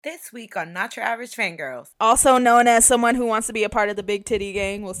This week on Not Your Average Fangirls. Also known as someone who wants to be a part of the big titty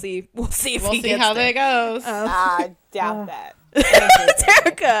gang. We'll see if we'll he see gets how there. that goes. I doubt that.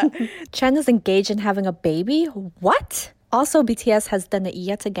 Terica. Chen is engaged and having a baby? What? Also, BTS has done it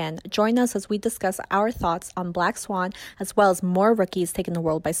yet again. Join us as we discuss our thoughts on Black Swan, as well as more rookies taking the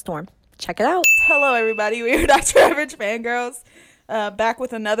world by storm. Check it out. Hello, everybody. We are Not Your Average Fangirls. Back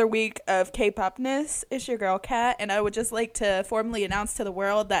with another week of K-popness. It's your girl, Kat, and I would just like to formally announce to the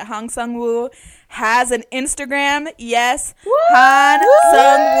world that Han Sung-woo has an Instagram. Yes, Woo! Han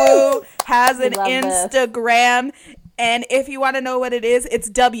Sung-woo has an Love Instagram. And if you want to know what it is, it's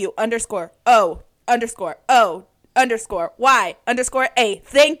W_O_O_Y_A.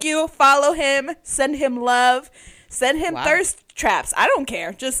 Thank you. Follow him. Send him love. Send him thirst traps. I don't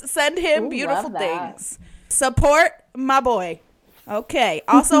care. Just send him beautiful things. Support my boy. Okay.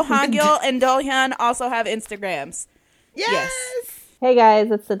 Also, Hangul and Dohyun also have Instagrams. Yes. Hey guys,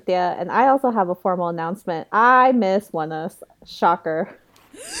 it's Cynthia, and I also have a formal announcement. I miss ONEUS. Shocker.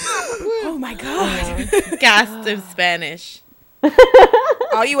 Oh my god. Gasped in Spanish.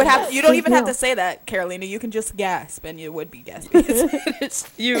 Oh, you don't even have to say that, Carolina. You can just gasp and you would be gasping.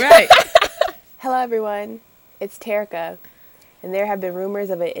 You're right. Hello, everyone. It's Terica, and there have been rumors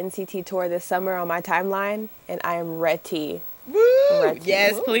of an NCT tour this summer on my timeline, and I am ready. Woo!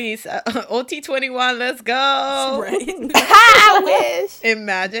 Yes, please. OT21, let's go. Right. I wish.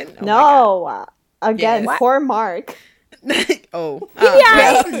 Imagine. Oh No. Again, Yes. poor Mark. Oh.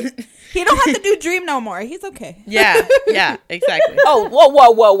 He don't have to do Dream no more. He's okay. Yeah, exactly. Oh,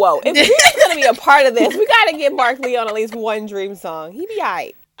 whoa. If he's going to be a part of this, we got to get Mark Lee on at least one Dream song. He be all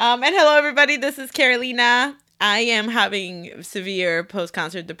right. And hello, everybody. This is Carolina. I am having severe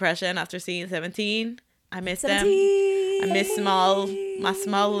post-concert depression after seeing 17. I miss them. I miss my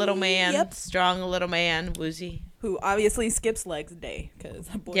small little man, strong little man, Woozy. Who obviously skips legs a day.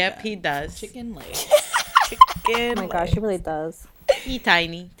 He does. Chicken legs. Oh my gosh, he really does. He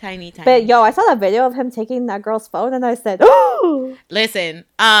tiny. But yo, I saw that video of him taking that girl's phone, and I said, "Oh!" Listen,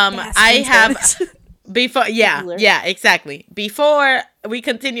 I have before. Yeah, exactly. Before we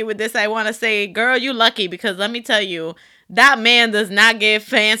continue with this, I want to say, girl, you lucky, because let me tell you, that man does not give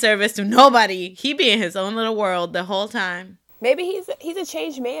fan service to nobody. He be in his own little world the whole time. Maybe he's a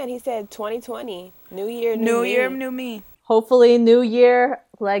changed man. He said 2020, new year, new me. Hopefully, New Year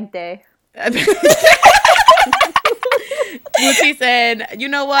leg day. Lucy said, you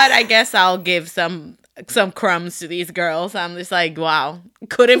know what? I guess I'll give some crumbs to these girls. I'm just like, wow.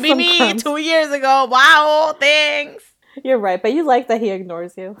 Couldn't be Some me crumbs. 2 years ago. Wow, thanks. You're right, but you like that he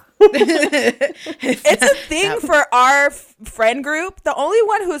ignores you. It's a thing for our friend group. The only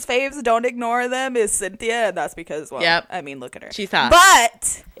one whose faves don't ignore them is Cynthia, and that's because, I mean, look at her. She's hot.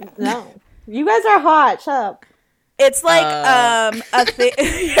 But No. You guys are hot. Shut up. it's like a thing.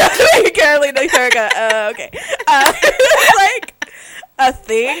 Carolina Turga. Okay. It's like a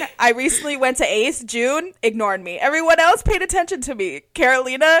thing. I recently went to Ace. June ignored me. Everyone else paid attention to me.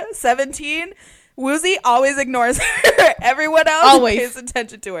 Carolina, 17. Woozy always ignores her. Everyone else pays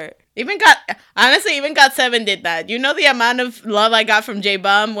attention to her. Even GOT7 did that. You know the amount of love I got from J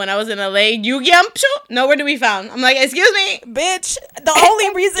Bum when I was in LA? Nowhere to be found. I'm like, excuse me. Bitch, the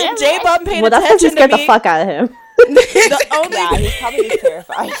only reason J Bum paid Well, that's because you attention to scared the me. fuck out of him. The only Nah, he's probably just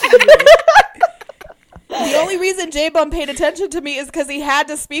terrified. The only reason J Bum paid attention to me is because he had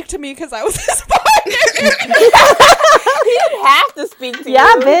to speak to me because I was his partner. He didn't have to speak to you.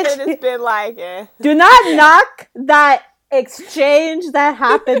 Yeah, He bitch. could've just been like, Do not knock that exchange that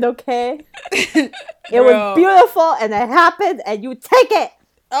happened, okay? It was beautiful, and it happened, and you take it.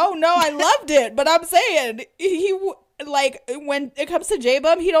 Oh no, I loved it, but I'm saying like when it comes to J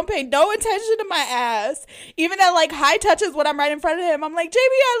Bum, he don't pay no attention to my ass. Even at like high touches when I'm right in front of him, I'm like, JB,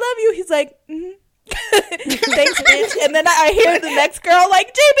 I love you. He's like, thanks, bitch. And then I hear the next girl like,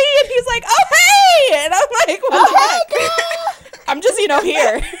 JB, and he's like, oh hey, and I'm like, what the heck? I'm just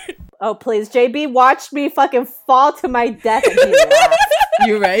here. Oh, please, JB watched me fucking fall to my death, and he laughed.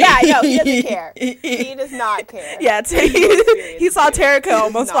 You're right. yeah, no, he doesn't care. He does not care. Yeah, he saw Terica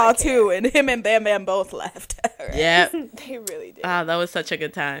almost fall too, and him and Bam Bam both left. Right. Yeah. They really did. That was such a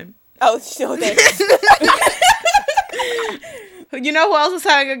good time. Oh, sure they You know who else was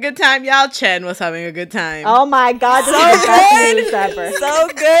having a good time? Y'all, Chen was having a good time. Oh my god, this is the best news ever. So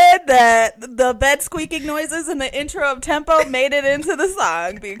good that the bed squeaking noises in the intro of Tempo made it into the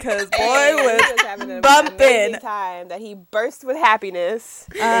song because boy was having an bumping. amazing time that he burst with happiness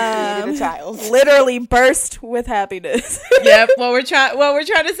and created a child. Literally burst with happiness. Yep. What we're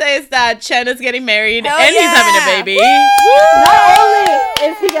trying to say is that Chen is getting married Hell and he's yeah. having a baby. Not only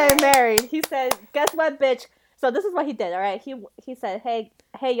is he getting married, he said, guess what, bitch? So this is what he did, all right? He said, hey,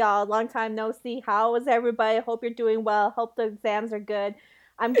 hey y'all, long time no see. How is everybody? Hope you're doing well. Hope the exams are good.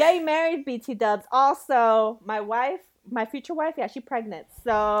 I'm getting married, BT dubs. Also, my future wife, yeah, she's pregnant.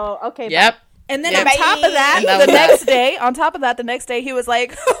 So, okay. Yep. Bye. And then Yep. on top of that, the next day, he was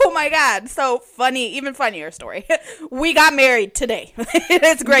like, oh my God, so funny, even funnier story. We got married today.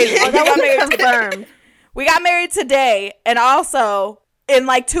 It's great. Oh, that was confirmed. We got married today, and also in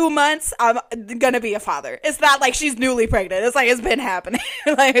like 2 months, I'm gonna be a father. It's not like she's newly pregnant. It's like it's been happening.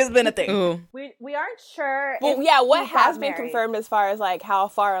 Like it's been a thing. Ooh. We aren't sure. Well, if yeah, what he got has been married. confirmed as far as like how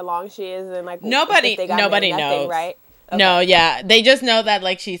far along she is and like Nobody if they got married, knows. nothing, right? Okay. No, yeah. They just know that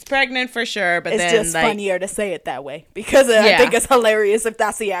like she's pregnant for sure, but It's then just like funnier to say it that way because I Yeah. think it's hilarious if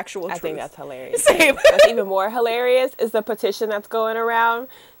that's the actual I truth. think that's hilarious. Same. What's even more hilarious is the petition that's going around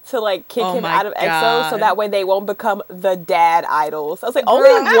to like kick Oh him my out of EXO so God. that way they won't become the dad idols. I was like, only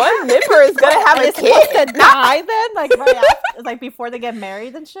one member is gonna have a It's supposed kid. to die then, like right after, like before they get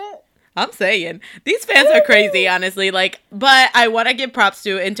married and shit. I'm saying these fans are crazy, honestly. Like, but I want to give props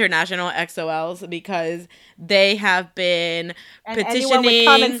to international XOLs because they have been And anyone with petitioning.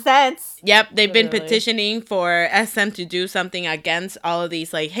 common sense. Yep, they've been Literally. petitioning for SM to do something against all of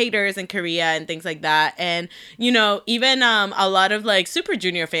these like haters in Korea and things like that. And you know, even a lot of like Super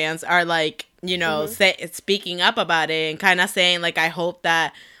Junior fans are like, you know, speaking up about it and kind of saying like, I hope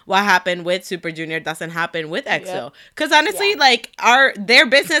that what happened with Super Junior doesn't happen with EXO. Because honestly, like their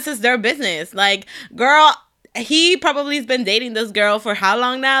business is their business. Like, girl, he probably has been dating this girl for how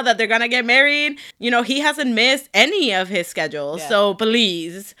long now that they're gonna get married? You know, he hasn't missed any of his schedules. Yeah. So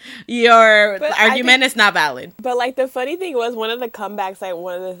please, your But I argument is not valid. But like the funny thing was one of the comebacks like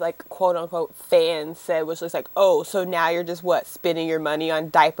one of the like quote unquote fans said was just like, oh, so now you're just what, spending your money on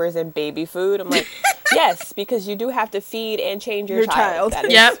diapers and baby food? I'm like, yes, because you do have to feed and change your child. That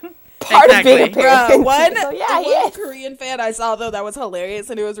is Yep. part of being a Exactly. parent. Bruh, one, So, yeah, the he one is. Korean fan I saw though that was hilarious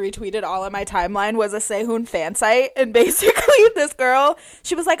and it was retweeted all on my timeline was a Sehun fan site, and basically this girl,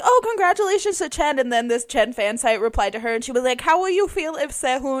 she was like, oh, congratulations to Chen, and then this Chen fan site replied to her and she was like, how will you feel if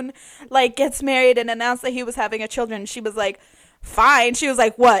Sehun like gets married and announced that he was having a children? She was like, fine. She was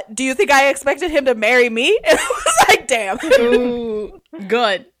like, what, do you think I expected him to marry me? And I was like, damn. Ooh,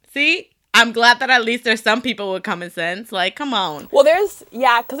 good. See? I'm glad that at least there's some people with common sense. Like, come on. Well, because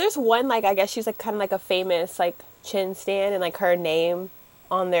there's one, like, I guess she's, like, kind of like a famous, like, Chin stan, and, like, her name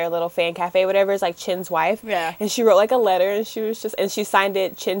on their little fan cafe, whatever, is, like, Chin's wife. Yeah. And she wrote, like, a letter, and she signed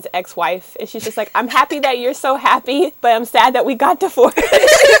it Chin's ex-wife, and she's just like, I'm happy that you're so happy, but I'm sad that we got divorced.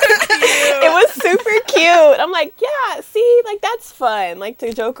 It was super cute. I'm like, yeah, see, like, that's fun, like,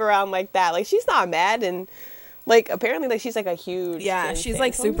 to joke around like that. Like, she's not mad, and... like apparently, like she's like a huge Yeah, she's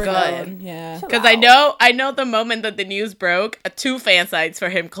like super Good. known. Yeah. Because I know the moment that the news broke, 2 fan sites for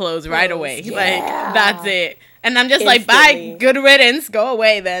him closed right away. Yeah. Like, that's it. And I'm just like, Instantly. bye, good riddance, go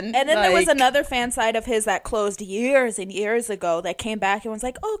away then. And then there was Like, another fan site of his that closed years and years ago that came back and was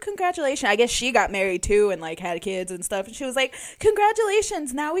like, oh, congratulations. I guess she got married too and like had kids and stuff. And she was like,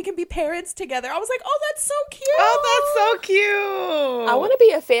 congratulations. Now we can be parents together. I was like, oh, that's so cute. Oh, that's so cute. I want to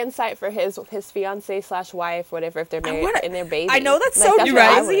be a fan site for his fiance / wife, whatever, if they're married and their baby. I know that's Like, so what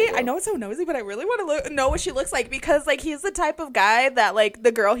I nosy. wanna do. I know it's so nosy, but I really want to know what she looks like because like he's the type of guy that like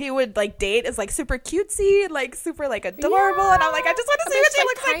the girl he would like date is like super cutesy, like super like adorable, and I'm like, I just want to see what she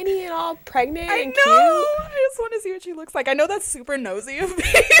looks like. Tiny and all pregnant I and know. cute. I just want to see what she looks like. I know that's super nosy of me,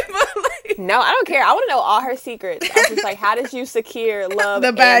 but like, No, I don't care. I want to know all her secrets. I was just like, how did you secure love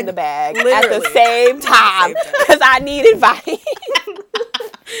The bag. and the bag at Literally. the same time? Because I need advice.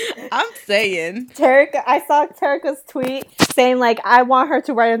 I'm saying. Terika, I saw Terika's tweet saying like, I want her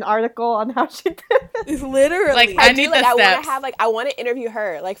to write an article on how she did it. literally. Like, I need the I want steps. to have I want to interview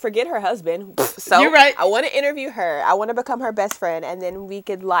her. Like, forget her husband. So You're right. I want to interview her. I want to become her best friend, and then we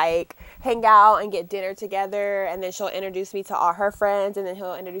could like hang out and get dinner together, and then she'll introduce me to all her friends, and then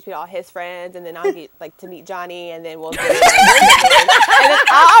he'll introduce me to all his friends, and then I'll get like to meet Johnny, and then we'll and then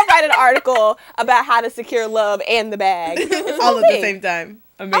I'll write an article about how to secure love and the bag. All at the same time.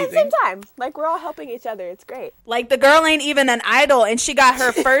 All at the Amazing. same time. Like, we're all helping each other. It's great. Like the girl ain't even an idol, and she got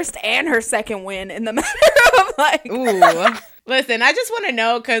her first and her second win in the matter of like. Ooh. Listen, I just want to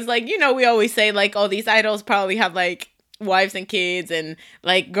know because, like, you know, we always say, like, oh, these idols probably have, like, wives and kids and,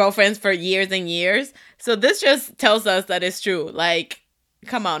 like, girlfriends for years and years. So this just tells us that it's true. Like,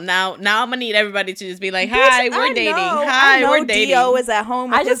 come on. Now I'm going to need everybody to just be like, hi, Bitch, we're I dating. know- Hi, I know we're dating. Dio is at home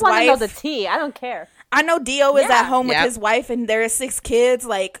with I just his want to wife. know the tea. I don't care. I know Dio is Yeah. at home with Yep. his wife, and there are 6 kids.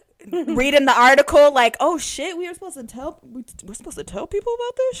 Like, reading the article like, oh shit, we're supposed to tell people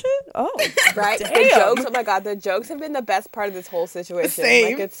about this shit. Oh, right. damn. The jokes. Oh my god, the jokes have been the best part of this whole situation. Same.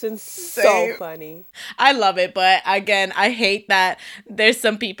 Like it's been so funny. I love it, but again, I hate that there's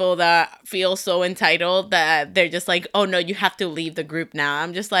some people that feel so entitled that they're just like, oh no, you have to leave the group now.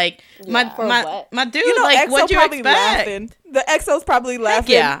 I'm just like, my dude, You know, like, EXO what do you probably expect? laughing. The EXO's probably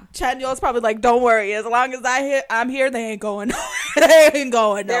laughing. yeah. Chanyeol's probably like, don't worry, as long as I'm here, they ain't going nowhere. They ain't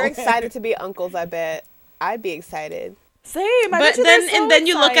going They're nowhere. excited to be uncles, I bet. I'd be excited. Same. I But bet you then they're so and then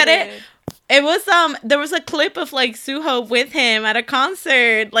you look at it. excited. It was there was a clip of like Suho with him at a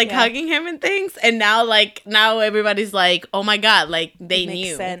concert, like hugging him and things, and now everybody's like, oh my god, like they Makes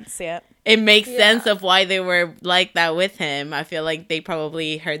knew. sense, yeah. It makes sense of why they were like that with him. I feel like they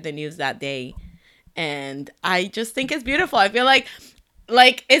probably heard the news that day, and I just think it's beautiful. I feel like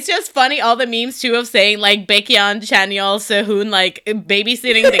it's just funny, all the memes too of saying like Baekhyun, Chanyeol, Sehun like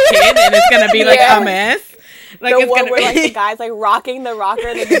babysitting the kid, and it's gonna be like a mess. Like The it's one gonna where be like the guy's like rocking the rocker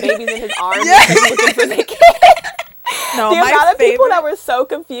and the baby's in his arms and like, looking for the kid. No, The my amount of people favorite- that were so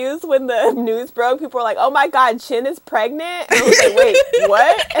confused when the news broke, people were like, oh my god, Chin is pregnant? And I was like, wait,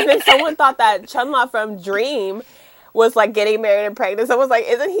 what? And then someone thought that Chunla from Dream was like getting married and pregnant. Someone was like,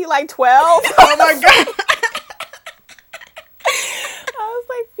 isn't he like 12? oh my god. I was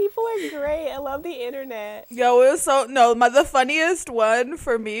like, people are great. I love the internet. Yo, it was the funniest one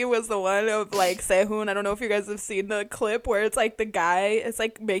for me was the one of like Sehun. I don't know if you guys have seen the clip where it's like the guy is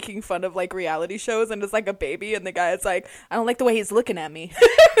like making fun of like reality shows and it's like a baby and the guy is like, I don't like the way he's looking at me.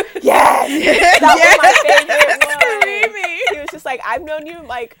 Yes! That was my favorite one. Screaming. He was just like, I've known you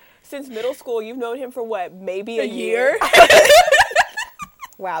like since middle school. You've known him for what, maybe a year?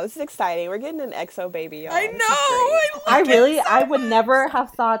 Wow, this is exciting. We're getting an EXO baby, y'all. I This is know. great. I would never have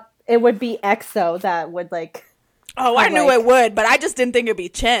thought it would be EXO that would like. Oh, I knew it would, but I just didn't think it'd be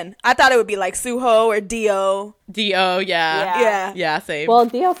Chen. I thought it would be like Suho or Dio. D.O. Yeah. Yeah, same. Well,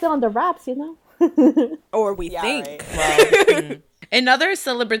 Dio's still on the raps, you know. Or we Yeah, think. right. In other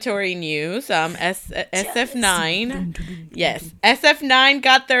celebratory news, SF9, yes, SF9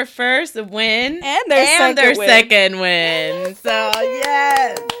 got their first win And their second win. So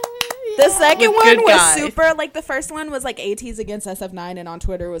yes, The second With one good was guys. super, like the first one was like ATs against SF9 and on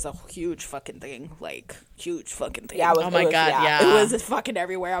Twitter was a huge fucking thing. Like, huge fucking thing. Yeah, oh my god, yeah. It was fucking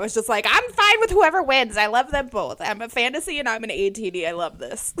everywhere. I was just like, I'm fine with whoever wins. I love them both. I'm a fantasy and I'm an ATD. I love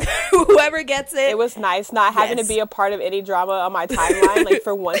this. Whoever gets it. It was nice not having Yes. to be a part of any drama on my timeline. Like,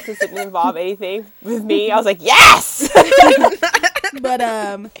 for once, this didn't involve anything with me. I was like, yes!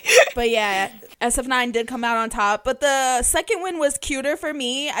 But yeah, SF9 did come out on top. But the second one was cuter for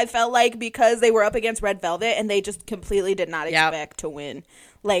me. I felt like because they were up against Red Velvet and they just completely did not expect to win,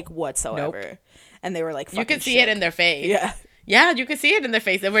 like whatsoever. Nope. And they were like, You could see it in their face. Yeah. Yeah, you could see it in their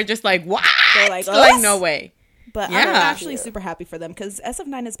face. They were just like, what? They're like, like "Us?" no way. But I'm Yeah. actually super happy for them because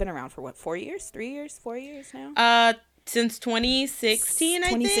SF9 has been around for what, 4 years, 3 years, 4 years now? Since 2016, I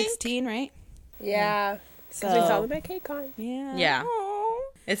think. 2016, right? Yeah. So Because we saw them at KCON. yeah. Yeah. Aw.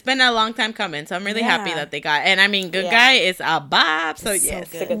 It's been a long time coming, so I'm really happy Yeah. that they got. And I mean, Good Yeah. Guy is a bop, so It's so yes.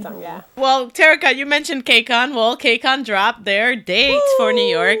 good. It's a good song, yeah. Well, Terica, you mentioned KCON. Well, KCON dropped their dates for New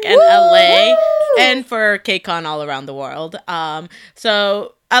York and LA and for KCON all around the world.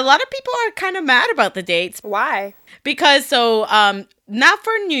 So a lot of people are kind of mad about the dates Why? because not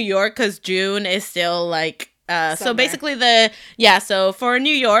for New York because June is still like so Summer. basically so for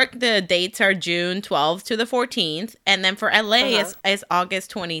New York the dates are June 12th to the 14th and then for LA it's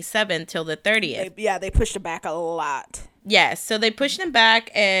August 27th till the 30th. They pushed it back a lot. Yes, so they pushed them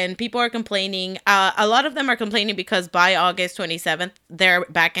back and people are complaining. A lot of them are complaining because by August 27th they're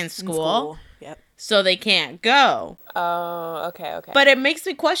back in school. Yep. So they can't go. Oh, okay. But it makes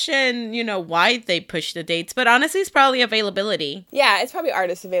me question, why they pushed the dates. But honestly, it's probably availability. Yeah, it's probably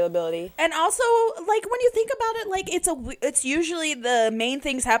artist availability. And also, like, when you think about it, like, it's usually the main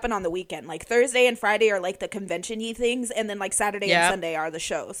things happen on the weekend. Like, Thursday and Friday are, like, the convention-y things, and then, like, Saturday and Sunday are the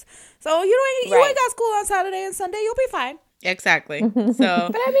shows. So, you ain't got school on Saturday and Sunday, you'll be fine. Exactly. So,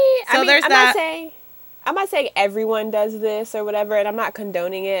 But I mean, there's I'm that. not saying everyone does this or whatever, and I'm not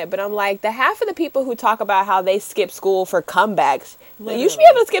condoning it, but I'm like, the half of the people who talk about how they skip school for comebacks, you should be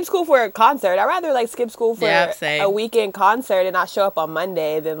able to skip school for a concert. I'd rather, like, skip school for same. a weekend concert and not show up on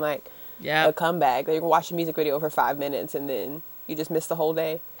Monday than, like, Yeah. a comeback. Like, you can watch a music video for 5 minutes and then you just miss the whole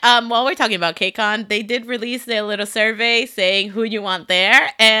day. While we're talking about KCON, they did release their little survey saying who you want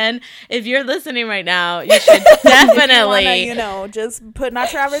there. And if you're listening right now, you should definitely, You wanna, just put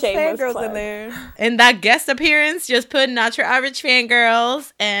Not Your Average Shameless Fangirls plug. in there. in that guest appearance, just put Not Your Average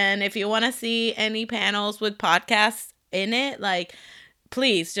Fangirls. And if you want to see any panels with podcasts in it, like,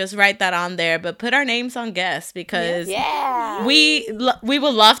 please just write that on there, but put our names on guests because we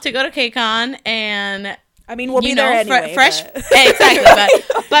would love to go to KCON, and I mean, we'll be there anyway. Exactly,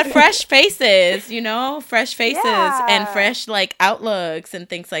 but fresh faces, fresh faces and fresh like outlooks and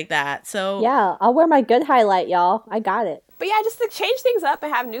things like that. So yeah, I'll wear my good highlight, y'all. I got it. But yeah, just to change things up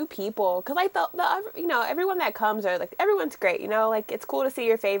and have new people, because like the everyone that comes everyone's great. Like it's cool to see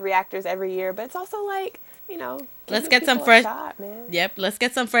your favorite actors every year, but it's also like let's get some fresh shot, man. Yep, let's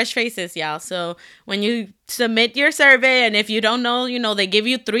get some fresh faces, y'all. So when you submit your survey, and if you don't know, they give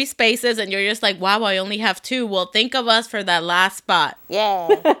you 3 spaces, and you're just like, wow, I only have 2. Well, think of us for that last spot. Yeah.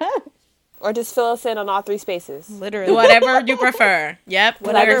 Or just fill us in on all 3 spaces. Literally. Whatever you prefer. Yep.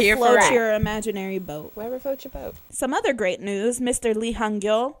 Whatever floats your imaginary boat. Whatever floats your boat. Some other great news. Mr. Lee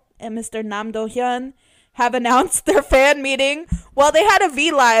Hang-gyo and Mr. Nam Do-hyun have announced their fan meeting. Well, they had a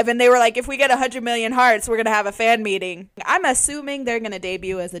V-Live, and they were like, if we get 100 million hearts, we're going to have a fan meeting. I'm assuming they're going to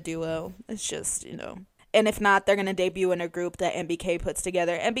debut as a duo. It's just, And if not, they're going to debut in a group that MBK puts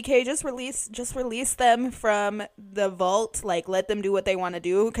together. MBK, just release them from the vault. Like, let them do what they want to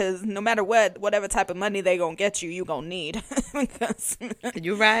do. Because no matter whatever type of money they going to get you going to need.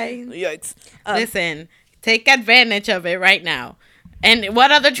 You right? Yikes. Listen, take advantage of it right now. And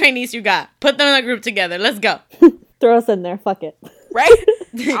what other trainees you got? Put them in a group together. Let's go. Throw us in there. Fuck it. Right?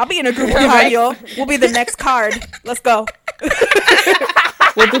 I'll be in a group with Hayo. We'll be the next card. Let's go.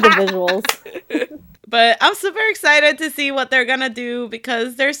 We'll do the visuals. But I'm super excited to see what they're gonna do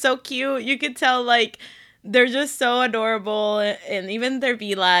because they're so cute. You could tell, like, they're just so adorable. And even their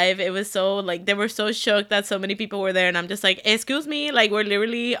V-Live, it was so, like, they were so shook that so many people were there. And I'm just like, excuse me? Like, we're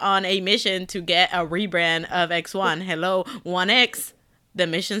literally on a mission to get a rebrand of X1. Hello, 1X. The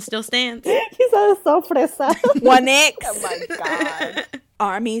mission still stands. He said it's so fresa. 1X. Oh, my God.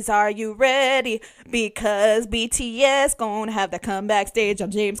 Armies, are you ready? Because BTS gonna have the comeback stage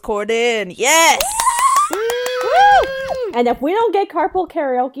on James Corden. Yes! And if we don't get carpool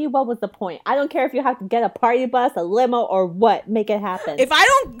karaoke, what was the point? I don't care if you have to get a party bus, a limo, or what. Make it happen. If I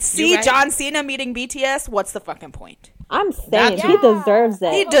don't see John Cena meeting BTS, what's the fucking point? I'm saying he deserves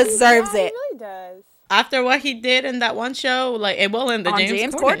it. He deserves it. He really does. After what he did in that one show, like, in the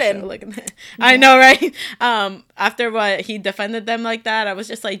James Corden show, like, I know, right? After what he defended them like that, I was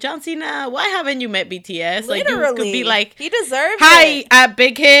just like, John Cena, why haven't you met BTS? Like, you could be like, he deserves hi, it. at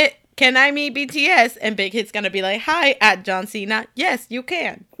Big Hit, can I meet BTS? And Big Hit's gonna be like, hi, at John Cena, yes, you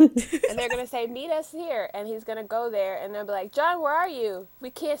can. And they're gonna say, meet us here, and he's gonna go there, and they'll be like, John, where are you?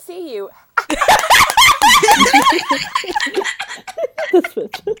 We can't see you.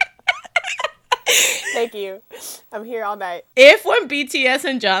 Thank you. I'm here all night. If when BTS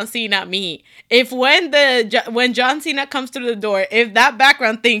and John Cena meet, when John Cena comes through the door, if that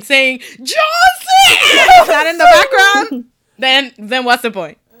background thing saying John Cena is not in the background, then what's the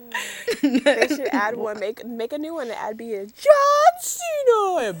point? They should add one. Make a new one and add be John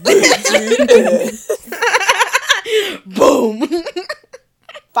Cena and BTS. Boom.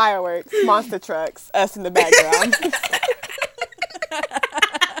 Fireworks, monster trucks, us in the background.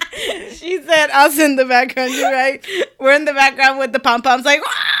 She said us in the background, you're right. We're in the background with the pom-poms like,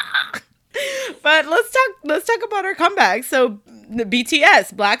 wah! But let's talk about our comeback. So the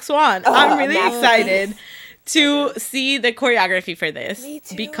BTS, Black Swan. I'm really excited to see the choreography for this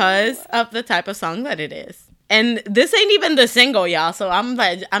because of the type of song that it is. And this ain't even the single, y'all. So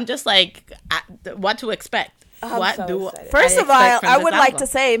I'm just like, what to expect. First of all, I would like to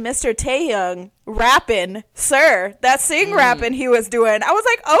say Mr. Taehyung rapping, sir. That rapping he was doing. I was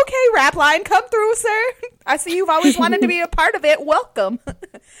like, okay, rap line, come through, sir. I see you've always wanted to be a part of it. Welcome.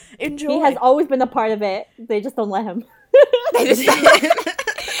 Enjoy. He has always been a part of it. They just don't let him.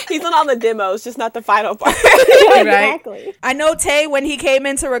 He's on all the demos, just not the final part. Exactly. Right? I know Tay, when he came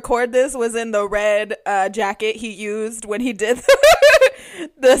in to record this, was in the red jacket he used when he did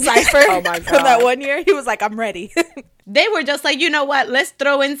the cypher from that one year. He was like, I'm ready. They were just like, you know what? Let's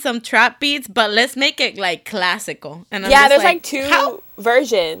throw in some trap beats, but let's make it like classical. And I'm there's like 2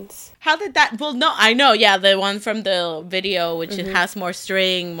 versions. How did that? Well, no, I know. Yeah, the one from the video, which it has more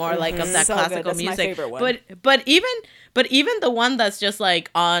string, more like of that classical music. My favorite one. But even the one that's just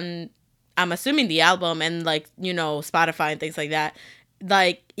like on, I'm assuming the album and like, Spotify and things like that.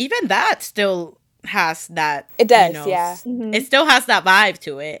 Like even that still has that. It does, yeah. Mm-hmm. It still has that vibe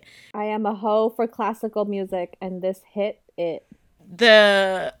to it. I am a hoe for classical music, and this hit it.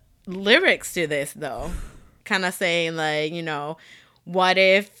 The lyrics to this, though, kind of saying like, what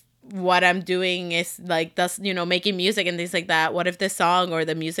if what I'm doing is like that's making music and things like that. What if the song or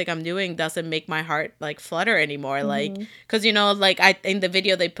the music I'm doing doesn't make my heart like flutter anymore? Like, because like in the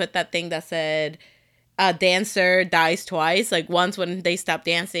video they put that thing that said a dancer dies twice, like once when they stop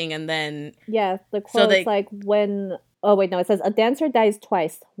dancing and then Yeah, the quote is like when. Oh wait, no, it says a dancer dies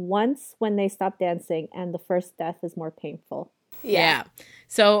twice. Once when they stop dancing, and the first death is more painful. Yeah.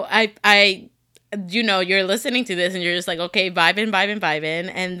 So I you're listening to this and you're just like, okay,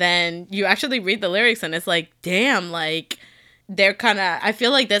 vibing, and then you actually read the lyrics and it's like, damn, like they're kind of, I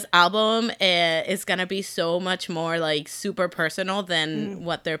feel like this album is gonna be so much more like super personal than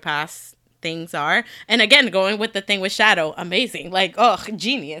what their past things are. And again, going with the thing with Shadow, amazing, like, oh,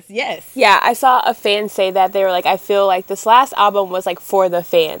 genius. Yes. Yeah, I saw a fan say that they were like, I feel like this last album was like for the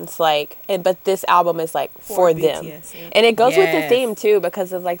fans, like, but this album is like for them. BTS, yeah. And it goes with the theme too,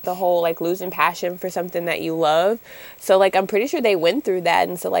 because of like the whole like losing passion for something that you love. So like I'm pretty sure they went through that,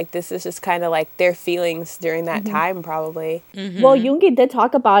 and so like this is just kind of like their feelings during that time probably. Well, Yoongi did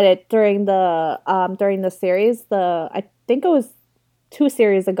talk about it during the series. I think it was 2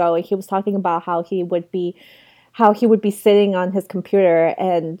 series ago, and he was talking about how he would be sitting on his computer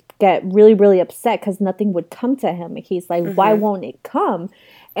and get really, really upset because nothing would come to him. He's like, why won't it come?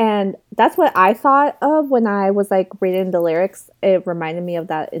 And that's what I thought of when I was like reading the lyrics. It reminded me of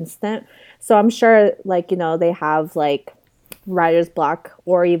that instant. So I'm sure like, you know, they have like writer's block,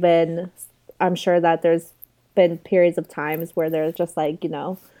 or even I'm sure that there's been periods of times where they're just like, you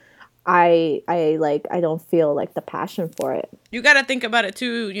know, I don't feel like the passion for it. You got to think about it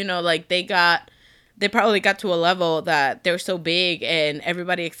too, you know, like they probably got to a level that they're so big and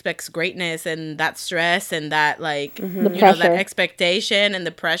everybody expects greatness, and that stress and that like, you know, that expectation and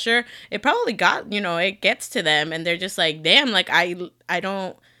the pressure, it probably got, you know, it gets to them and they're just like, damn, like I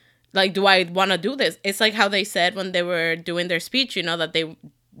don't, like, do I want to do this? It's like how they said when they were doing their speech, you know, that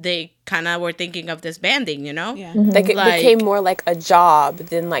they kind of were thinking of disbanding, you know? Yeah. Like, it became more like a job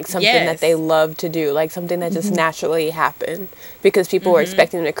than like something that they love to do, like something that just naturally happened because people were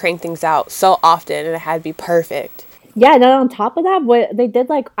expecting them to crank things out so often and it had to be perfect. Yeah, and then on top of that, what they did,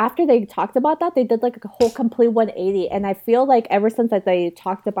 like, after they talked about that, they did, like, a whole complete 180, and I feel like ever since that they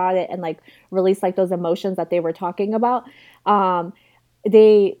talked about it and, like, released, like, those emotions that they were talking about,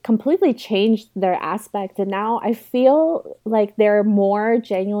 they completely changed their aspect, and now I feel like they're more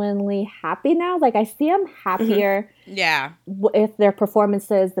genuinely happy now. Like, I see them happier. Yeah. With their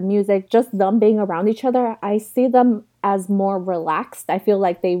performances, the music, just them being around each other. I see them as more relaxed. I feel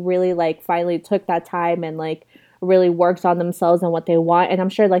like they really, like, finally took that time and, like, really worked on themselves and what they want. And I'm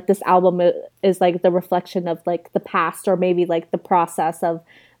sure, like, this album is, like, the reflection of, like, the past, or maybe, like, the process of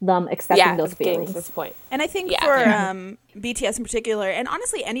them accepting those feelings. To this point. And I think for BTS in particular, and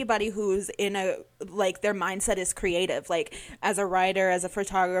honestly anybody who's in a, like, their mindset is creative, like as a writer, as a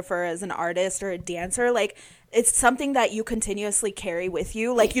photographer, as an artist or a dancer, like it's something that you continuously carry with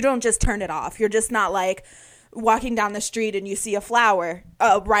you. Like you don't just turn it off. You're just not like walking down the street and you see a flower.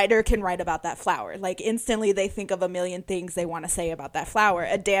 A writer can write about that flower. Like instantly they think of a million things they want to say about that flower.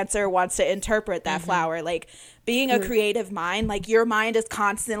 A dancer wants to interpret that flower. Like being a creative mind, like your mind is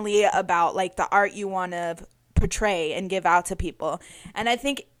constantly about like the art you want to portray and give out to people. And I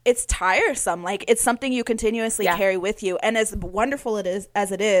think it's tiresome. Like it's something you continuously carry with you. And as wonderful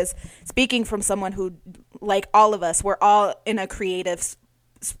as it is, speaking from someone who, like all of us, we're all in a creative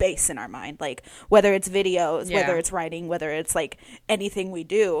space in our mind, like whether it's videos, whether it's writing, whether it's like anything we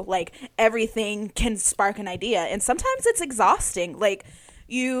do, like everything can spark an idea, and sometimes it's exhausting. Like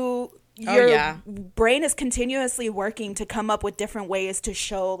your brain is continuously working to come up with different ways to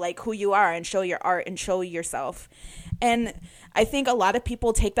show like who you are and show your art and show yourself. And I think a lot of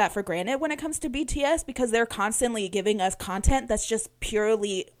people take that for granted when it comes to BTS, because they're constantly giving us content that's just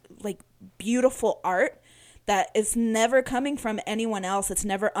purely like beautiful art that is never coming from anyone else. It's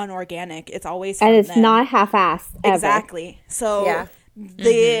never unorganic. It's always from and it's them. Not half-assed ever. Exactly. So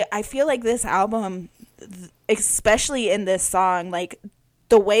I feel like this album, especially in this song, like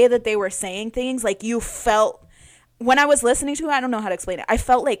the way that they were saying things, like you felt when I was listening to it, I don't know how to explain it. I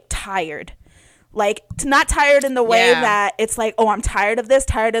felt like tired. Like not tired in the way that it's like, oh, I'm tired of this,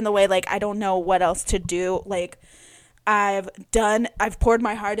 tired in the way like I don't know what else to do. Like I've poured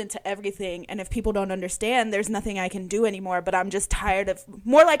my heart into everything, and if people don't understand, there's nothing I can do anymore. But I'm just tired of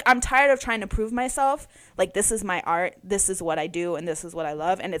I'm tired of trying to prove myself. Like this is my art, this is what I do, and this is what I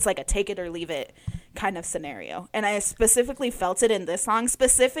love, and it's like a take it or leave it kind of scenario. And I specifically felt it in this song,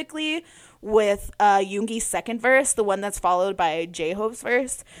 specifically with Yoongi's second verse, the one that's followed by J-Hope's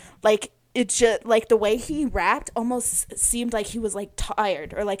verse. Like it just like the way he rapped almost seemed like he was like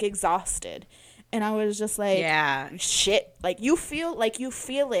tired or like exhausted. And I was just like, shit. Like you feel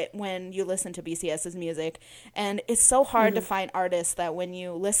it when you listen to BTS's music. And it's so hard to find artists that when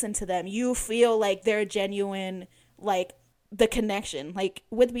you listen to them, you feel like they're genuine, like the connection. Like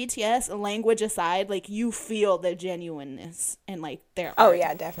with BTS, language aside, like you feel the genuineness in like their Oh art.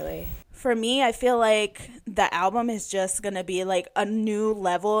 yeah, definitely. For me, I feel like the album is just going to be like a new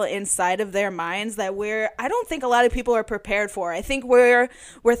level inside of their minds that I don't think a lot of people are prepared for. I think we're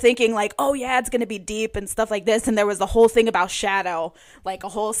thinking like, oh yeah, it's going to be deep and stuff like this. And there was the whole thing about Shadow, like a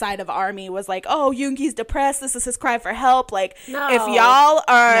whole side of ARMY was like, oh, Yoongi's depressed. This is his cry for help. Like if y'all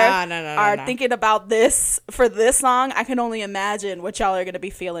are thinking about this for this song, I can only imagine what y'all are going to be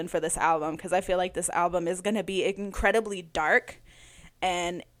feeling for this album. Cause I feel like this album is going to be incredibly dark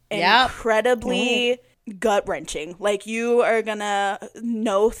and incredibly gut-wrenching. Like you are gonna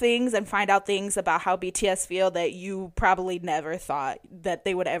know things and find out things about how BTS feel that you probably never thought that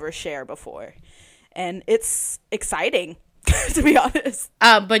they would ever share before, and it's exciting to be honest.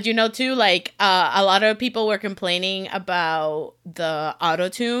 But you know too, like a lot of people were complaining about the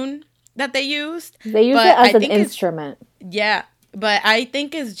auto-tune that they used. They use it as an instrument. Yeah. But I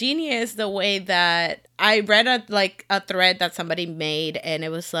think it's genius the way that I read a thread that somebody made, and it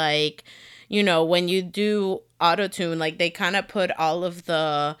was like, you know, when you do auto-tune, like they kind of put all of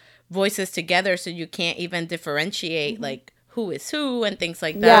the voices together so you can't even differentiate like who is who and things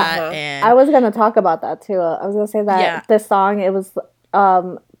like that. Yeah. And I was going to talk about that too. I was going to say that this song, it was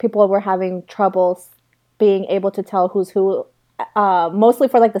people were having trouble being able to tell who's who. Mostly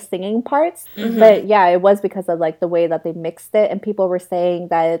for like the singing parts, but yeah, it was because of like the way that they mixed it, and people were saying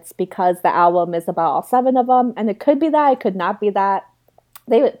that it's because the album is about all 7 of them, and it could be that, it could not be that.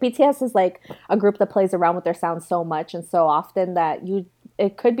 BTS is like a group that plays around with their sound so much and so often that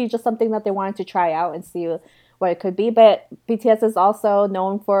it could be just something that they wanted to try out and see what it could be. But BTS is also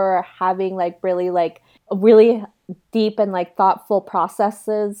known for having like really deep and like thoughtful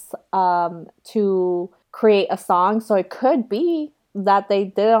processes to create a song, so it could be that they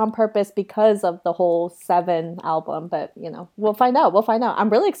did it on purpose because of the whole 7 album, but you know, we'll find out. I'm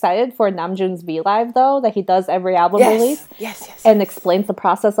really excited for Namjoon's V Live though, that he does every album release and explains the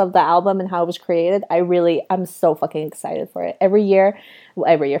process of the album and how it was created. I'm so fucking excited for it. Every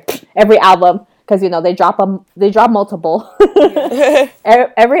album, because you know they drop multiple.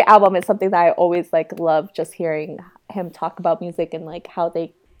 Every album is something that I always like love, just hearing him talk about music and like how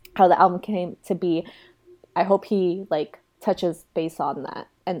the album came to be. I hope he like touches base on that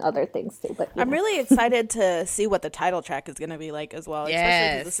and other things too. But I'm really excited to see what the title track is going to be like as well,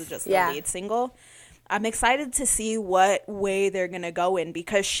 especially because this is just the lead single. I'm excited to see what way they're going to go in,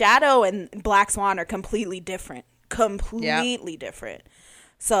 because Shadow and Black Swan are completely different. Different.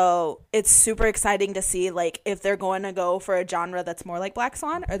 So it's super exciting to see like if they're going to go for a genre that's more like Black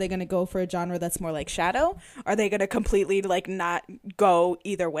Swan. Are they going to go for a genre that's more like Shadow? Are they going to completely like not go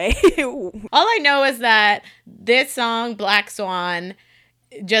either way? All I know is that this song, Black Swan,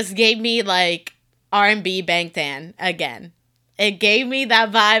 just gave me like R&B Bangtan again. It gave me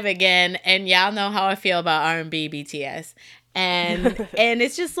that vibe again, and y'all know how I feel about R&B BTS. And and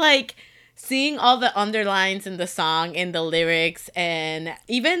it's just like seeing all the underlines in the song, in the lyrics, and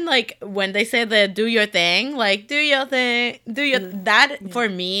even like when they say the do your thing, like do your thing, that for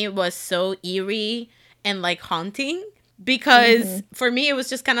me was so eerie and like haunting, because for me it was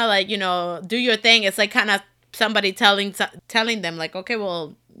just kind of like, you know, do your thing. It's like kind of somebody telling them like, okay,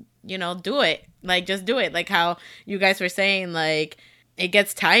 well, you know, do it, like just do it, like how you guys were saying, like it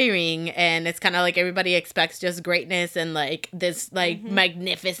gets tiring and it's kind of like everybody expects just greatness and like this like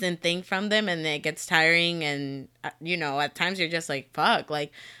magnificent thing from them, and it gets tiring, and you know, at times you're just like, fuck,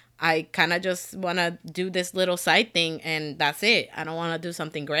 like I kind of just want to do this little side thing and that's it. I don't want to do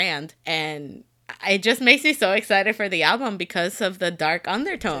something grand. And it just makes me so excited for the album because of the dark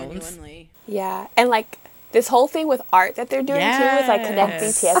undertones. Genuinely. Yeah, and like this whole thing with art that they're doing too is like connect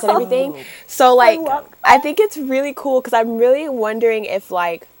BTS and everything. So like I think it's really cool, because I'm really wondering if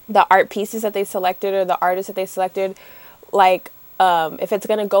like the art pieces that they selected or the artists that they selected, like if it's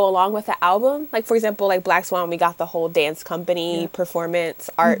gonna go along with the album. Like for example, like Black Swan, we got the whole dance company performance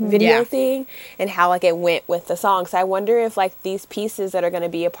art video thing, and how like it went with the song. So I wonder if like these pieces that are gonna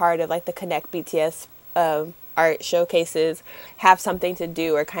be a part of like the Connect BTS art showcases have something to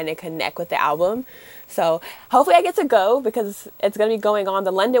do or kind of connect with the album. So hopefully I get to go, because it's going to be going on.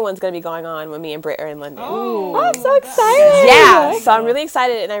 The London one's going to be going on when me and Britt are in London. Oh, I'm so excited. Yeah, so I'm really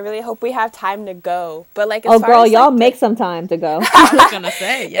excited, and I really hope we have time to go. But like, as far girl, as, y'all like, make some time to go. I was going to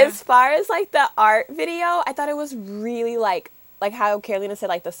say, As far as like the art video, I thought it was really like how Carolina said,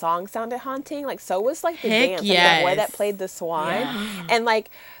 like the song sounded haunting. Like so was like the dance, like the boy that played the swan, and like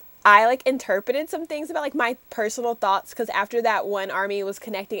I like interpreted some things about like my personal thoughts, because after that one, Army was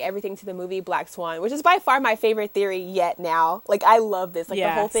connecting everything to the movie Black Swan, which is by far my favorite theory yet now. Like, I love this. Like,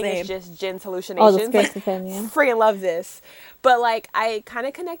 the whole thing is just Jin's hallucinations. Oh, the schizophrenia. Freaking love this. But like, I kind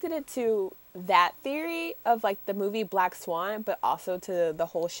of connected it to that theory of like the movie Black Swan, but also to the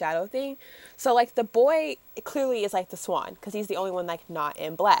whole shadow thing. So like, the boy clearly is like the swan, because he's the only one like not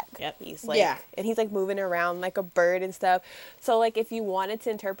in black. Yep. He's like, and he's like moving around like a bird and stuff. So like, if you wanted to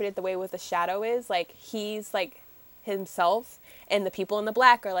interpret it the way with the shadow is, like, he's like himself, and the people in the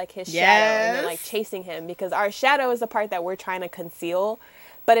black are like his shadow, and they're like chasing him, because our shadow is the part that we're trying to conceal.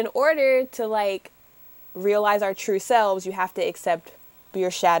 But in order to like realize our true selves, you have to accept your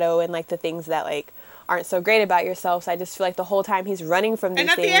shadow and like the things that like aren't so great about yourself. So I just feel like the whole time he's running from these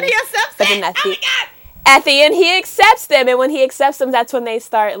things. And at the end he accepts it. Oh my God! At the end he accepts them, and when he accepts them, that's when they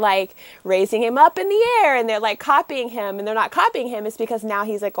start like raising him up in the air, and they're like copying him, and they're not copying him. It's because now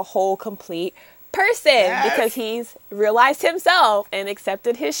he's like a whole complete person, because he's realized himself and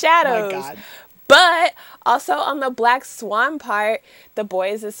accepted his shadows. Oh my God. But also on the Black Swan part, the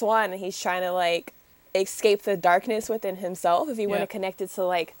boy is a swan, and he's trying to like escape the darkness within himself, if you want to connect it to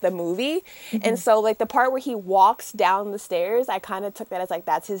like the movie. And so like the part where he walks down the stairs, I kind of took that as like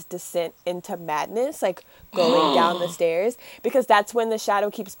that's his descent into madness, like going down the stairs, because that's when the shadow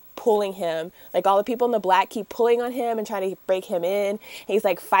keeps pulling him. Like, all the people in the black keep pulling on him and trying to break him in. He's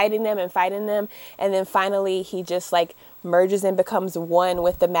like fighting them, and then finally he just like merges and becomes one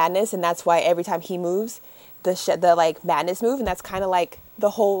with the madness. And that's why every time he moves, the like madness move, and that's kind of like the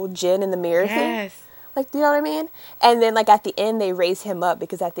whole Jin in the mirror thing. Like, do you know what I mean? And then, like, at the end, they raise him up,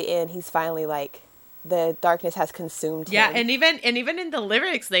 because at the end, he's finally, like, the darkness has consumed him. Yeah, and even in the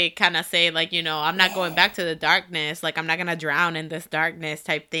lyrics, they kind of say, like, you know, I'm not going back to the darkness. Like, I'm not going to drown in this darkness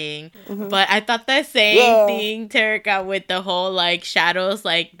type thing. But I thought the same thing, Terika, with the whole, like, shadows,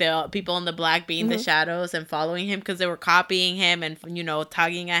 like, the people in the black being the shadows and following him, because they were copying him and, you know,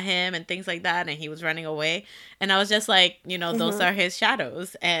 tugging at him and things like that, and he was running away. And I was just like, you know, those are his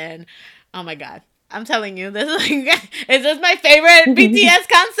shadows. And, oh, my God. I'm telling you, this is this my favorite BTS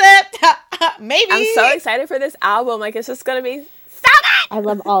concept? Maybe. I'm so excited for this album. Like, it's just gonna be so good. I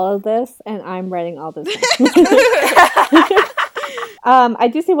love all of this, and I'm writing all this. I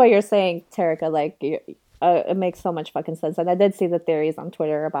do see what you're saying, Terika. Like, it makes so much fucking sense, and I did see the theories on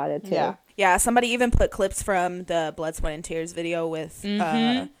Twitter about it too. Yeah. Somebody even put clips from the Blood, Sweat, and Tears video with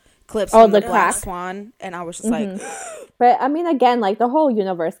clips from the Black Swan, and I was just like. But I mean, again, like, the whole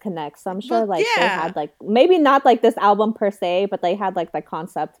universe connects. So I'm sure, like, they had, like, maybe not like this album per se, but they had like the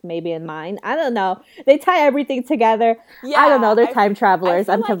concept maybe in mind. I don't know. They tie everything together. I don't know. They're time travelers.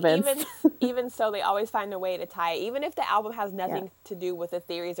 I'm convinced. Even so, they always find a way to tie it. Even if the album has nothing to do with the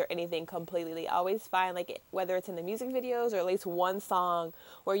theories or anything completely, they always find, like, whether it's in the music videos or at least one song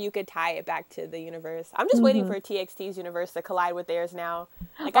where you could tie it back to the universe. I'm just waiting for TXT's universe to collide with theirs now.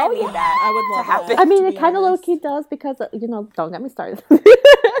 Like, I need that. I would love to happen. I mean, it kind of low-key does, because, you know, don't get me started.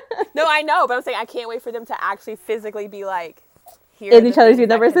 No, I know, but I'm saying I can't wait for them to actually physically be like here in each other's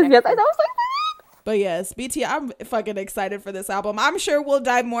universes. Yes, I know. But yes, BT, I'm fucking excited for this album. I'm sure we'll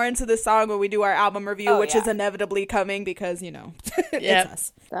dive more into this song when we do our album review, which is inevitably coming, because, you know,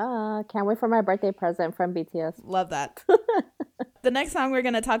 it's us. Can't wait for my birthday present from BTS. Love that. The next song we're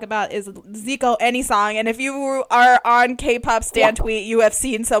going to talk about is Zico Any Song. And if you are on K-pop Stan Tweet, you have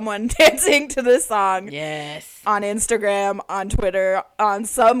seen someone dancing to this song. Yes. On Instagram, on Twitter, on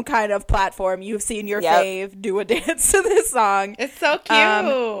some kind of platform. You've seen your fave do a dance to this song. It's so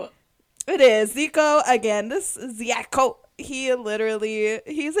cute. It is. Zico, again, this Zico.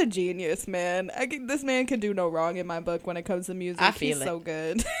 He's a genius, man. This man can do no wrong in my book when it comes to music. I feel he's so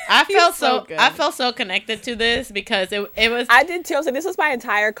good. I felt so connected to this, because it was. I did too. I was like, this was my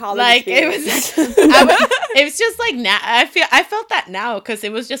entire college like experience. it was just like now. I felt that now, because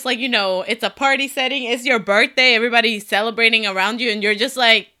it was just like, you know, it's a party setting. It's your birthday. Everybody's celebrating around you, and you're just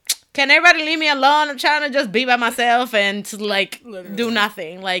like, can everybody leave me alone? I'm trying to just be by myself and to, like, do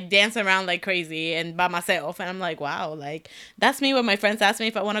nothing, like, dance around like crazy and by myself. And I'm like, wow, like, that's me when my friends ask me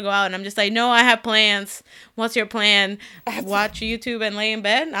if I want to go out, and I'm just like, no, I have plans. What's your plan? Watch YouTube and lay in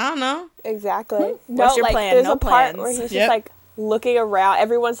bed? I don't know. Exactly. What's your plan? There's no a plans. part where he's just like looking around.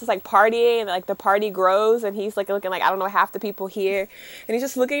 Everyone's just like partying, and like the party grows, and he's like looking like, I don't know, half the people here, and he's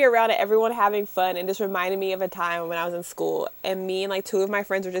just looking around at everyone having fun, and just reminded me of a time when I was in school, and me and like two of my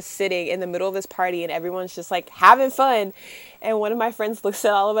friends were just sitting in the middle of this party, and everyone's just like having fun, and one of my friends looks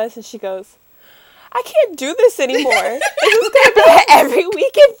at all of us and she goes, I can't do this anymore. This is gonna be an every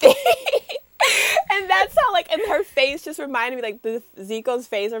weekend thing. And that's how, like, and her face just reminded me, like, Zico's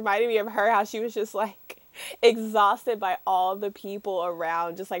face reminded me of her, how she was just like, exhausted by all the people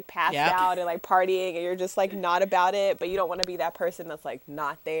around, just like passed out and like partying, and you're just like not about it, but you don't want to be that person that's like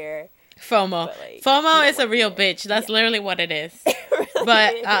not there. FOMO. But, like, FOMO is a real bitch. That's literally what it is.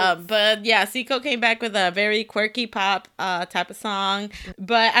 But yeah, Zico came back with a very quirky pop type of song.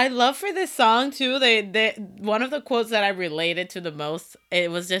 But I love for this song too. They one of the quotes that I related to the most, it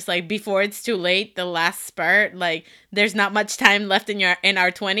was just like, before it's too late, the last spurt, like there's not much time left in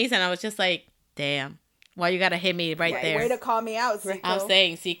our 20s, and I was just like, damn. Why you gotta hit me right there? Way to call me out, Zico. I'm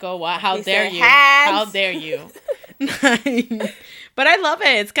saying, Zico, how dare you? Hands. How dare you? But I love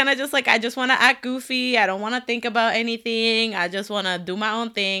it. It's kind of just like, I just want to act goofy. I don't want to think about anything. I just want to do my own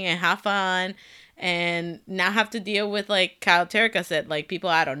thing and have fun, and not have to deal with, like Kyle Terica said, like people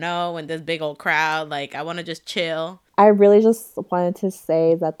I don't know and this big old crowd. Like, I want to just chill. I really just wanted to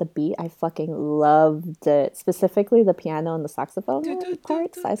say that the beat, I fucking loved it. Specifically the piano and the saxophone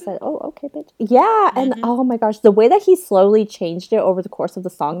parts. I said, oh, okay, bitch. Yeah, and oh my gosh, the way that he slowly changed it over the course of the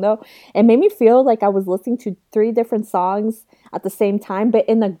song, though, it made me feel like I was listening to 3 different songs at the same time, but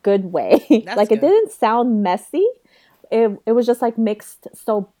in a good way. Like, good. It didn't sound messy. It was just, like, mixed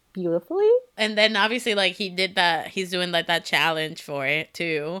so beautifully. And then, obviously, like, he's doing, like, that challenge for it,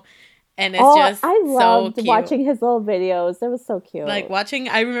 too. And it's just I loved so cute. Watching his little videos. It was so cute. Like,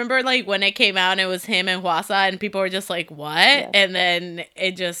 I remember, like, when it came out and it was him and Hwasa, and people were just like, what? Yes. And then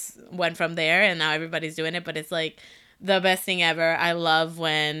it just went from there, and now everybody's doing it. But it's, like, the best thing ever. I love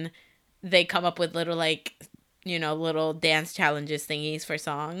when they come up with little, like, you know, little dance challenges thingies for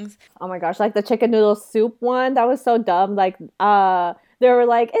songs. Oh, my gosh. Like, the chicken noodle soup one. That was so dumb. Like, they were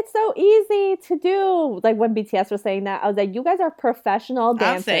like, it's so easy to do. Like, when BTS was saying that, I was like, you guys are professional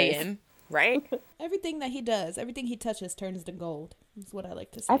dancers. I'm saying. Right? Everything that he does, everything he touches turns to gold. That's what I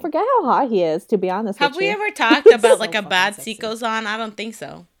like to say. I forget how hot he is, to be honest. Have we ever talked about like a bad Zico song? I don't think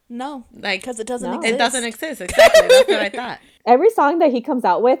so. No, like, because it doesn't exist. It doesn't exist. Exactly. That's what I thought. Every song that he comes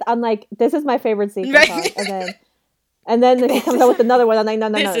out with, I'm like, this is my favorite Zico song. And then he comes out with another one. I'm like, no.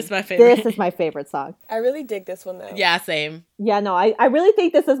 This is my favorite. This is my favorite song. I really dig this one, though. Yeah, same. Yeah, no, I really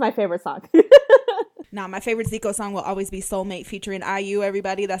think this is my favorite song. Nah, my favorite Zico song will always be Soulmate featuring IU.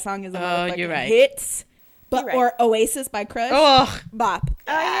 Everybody, that song is a motherfucking you're right. hits. But or Oasis by Crush. Oh, bop.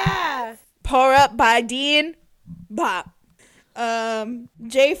 Oh yeah. Pour Up by Dean. Bop.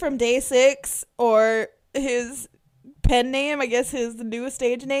 Jay from Day 6, or his pen name, I guess his new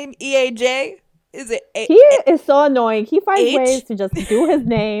stage name, EAJ. Is it? He is so annoying. He finds ways to just do his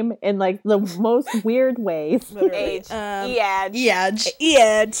name in like the most weird ways. Edge.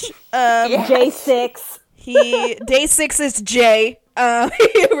 J6. Day 6 is Jay.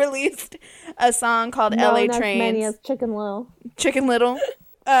 He released a song called LA Trains. As many as Chicken Little.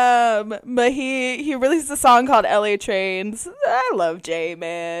 But he released a song called LA Trains. I love Jay,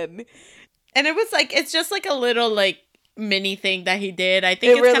 man. And it was like, it's just like a little like mini thing that he did. I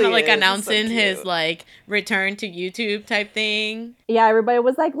think it's really kind of like announcing his like return to YouTube type thing. Yeah, everybody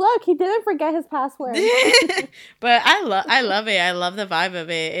was like, look, he didn't forget his password. But I love it. I love the vibe of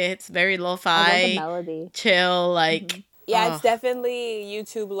it. It's very lo-fi, I love the melody, chill, like yeah, it's definitely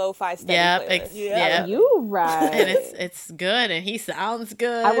YouTube lo-fi study playlist. Yeah, you right. And it's good, and he sounds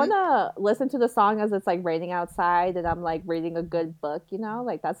good. I want to listen to the song as it's like raining outside, and I'm like reading a good book. You know,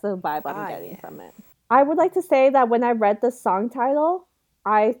 like that's the vibe I'm getting from it. I would like to say that when I read the song title,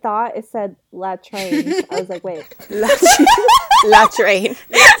 I thought it said La Train. I was like, wait. La Train.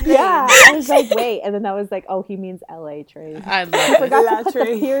 Yeah. I was like, wait. And then I was like, oh, he means LA Train. I love it. Forgot to put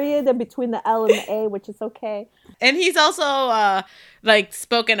the period in between the L and the A, which is okay. And he's also like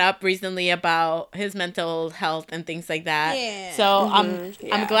spoken up recently about his mental health and things like that. Yeah. So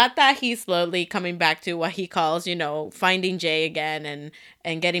I'm glad that he's slowly coming back to what he calls, you know, finding Jay again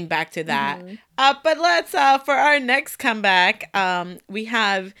and getting back to that. But let's for our next comeback, we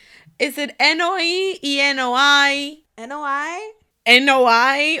have, is it Enoi, Enoi, Enoi,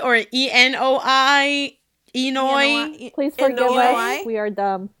 Enoi, or Enoi, Enoi? Please forgive us. We are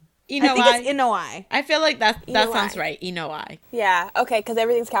dumb. I think it's Enoi. I feel like that sounds right. Enoi. Yeah. Okay. Because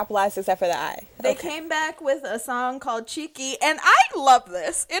everything's capitalized except for the I. They came back with a song called Cheeky, and I love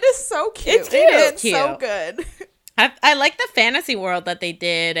this. It is so cute. It's cute. So good. I like the fantasy world that they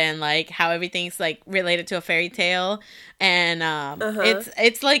did, and like how everything's like related to a fairy tale, and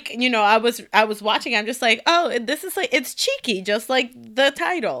it's like, you know, I was watching, I'm just like, oh, this is like, it's cheeky, just like the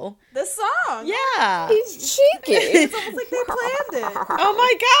title, the song. Yeah, he's cheeky. It's almost like they planned it. Oh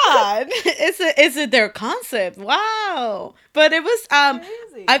my god, is it their concept? Wow. But it was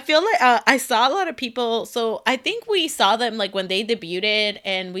crazy. I feel like I saw a lot of people, so I think we saw them like when they debuted,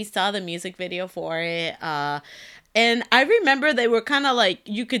 and we saw the music video for it. And I remember they were kind of like,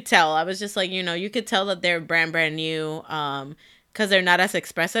 you could tell. I was just like, you could tell that they're brand new, because they're not as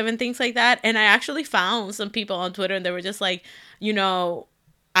expressive and things like that. And I actually found some people on Twitter and they were just like,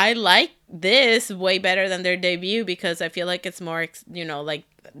 I like this way better than their debut because I feel like it's more, like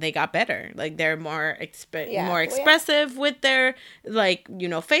they got better. Like they're more more expressive with their like,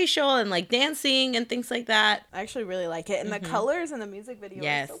 facial and like dancing and things like that. I actually really like it. And the colors in the music video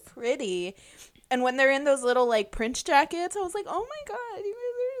are so pretty. And when they're in those little like Prince jackets, I was like, oh my God, you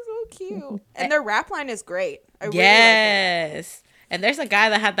guys are so cute. And their rap line is great. I really like it. And there's a guy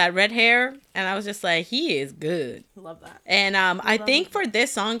that had that red hair, and I was just like, he is good. Love that. And I think for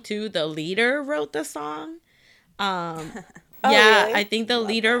this song too, the leader wrote the song. Really? I think the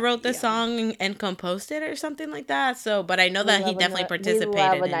leader wrote the song and composed it or something like that. So, but I know that he definitely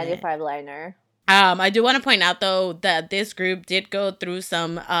participated in 95 liner. I do want to point out though that this group did go through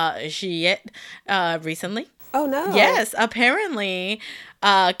some shit recently. Oh no. Yes, apparently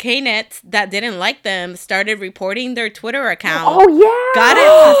Knet that didn't like them started reporting their Twitter account. Oh yeah. Got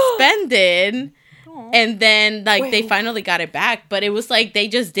it suspended. And then they finally got it back, but it was like they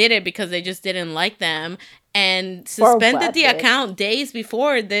just did it because they just didn't like them and suspended the account days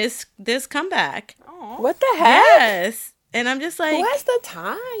before this comeback. What the heck? Yes. And I'm just like, who has the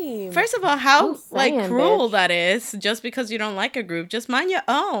time? First of all, how cruel that is. Just because you don't like a group, just mind your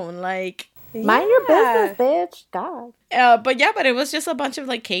own. Like, mind your business, bitch. God. But it was just a bunch of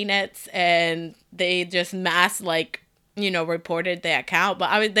like Knets, and they just mass reported the account.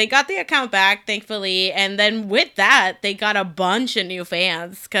 But they got the account back, thankfully, and then with that, they got a bunch of new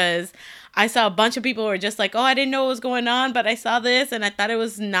fans because I saw a bunch of people who were just like, oh, I didn't know what was going on, but I saw this and I thought it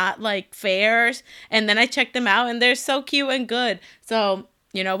was not like fair. And then I checked them out and they're so cute and good. So,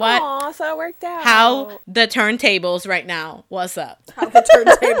 you know what? Aw, so it worked out. How the turntables right now. What's up? How the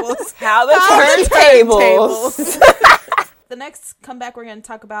turntables. How the turntables. The next comeback we're going to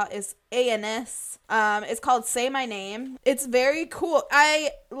talk about is ANS. It's called Say My Name. It's very cool.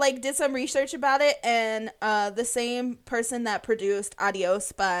 I did some research about it, and the same person that produced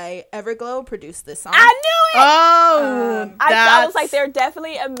Adios by Everglow produced this song. I knew it! Oh! I was like, they're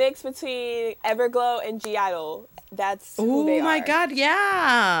definitely a mix between Everglow and G-Idol. That's who they are. Oh my God,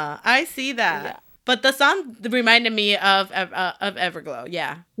 yeah. I see that. Yeah. But the song reminded me of Everglow,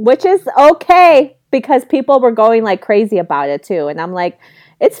 yeah. Which is okay, because people were going like crazy about it too. And I'm like,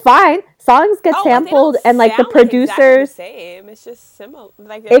 it's fine. Songs get sampled and like the producers. Exactly the same. It's just similar.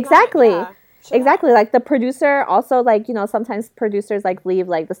 Exactly. Exactly. Like the producer also sometimes producers like leave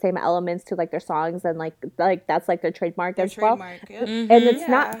like the same elements to like their songs and like that's like their trademark as well. Yeah. Mm-hmm. And it's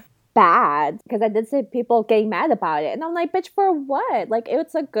not bad, because I did see people getting mad about it, and I'm like, bitch, for what? Like,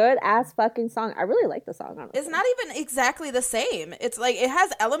 it's a good ass fucking song. I really like the song, honestly. It's not even exactly the same. It's like it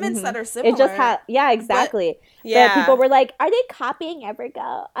has elements that are similar. It just has, exactly. But people were like, are they copying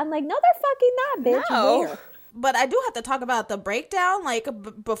Everglow? I'm like, no, they're fucking not, bitch. No. But I do have to talk about the breakdown, like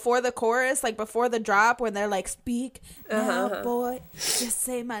before the chorus, like before the drop, when they're like, speak now, boy, just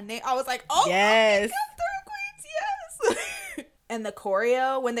say my name. I was like, oh, yes, Queens, yes. And the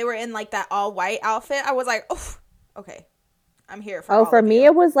choreo, when they were in like that all white outfit, I was like, oh, okay, I'm here for. For me,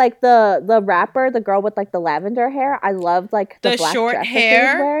 it was like the rapper, the girl with like the lavender hair. I loved like the black short dress hair. That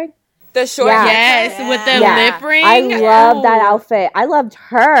she was wearing. The short hair, with the lip ring. I love that outfit. I loved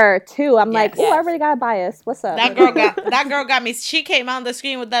her too. I'm like, oh, I really got a bias. What's up? That girl got me. She came on the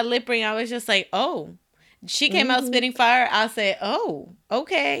screen with that lip ring. I was just like, oh. She came out spitting fire. I said, oh,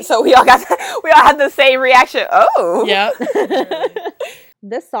 okay. So we all had the same reaction. Oh. Yep.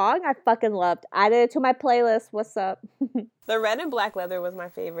 This song I fucking loved. Added it to my playlist. What's up? The red and black leather was my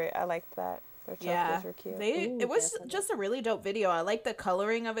favorite. I liked that. Their chocolates were cute. It was just a really dope video. I like the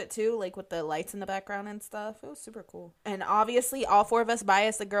coloring of it too, like with the lights in the background and stuff. It was super cool. And obviously, all four of us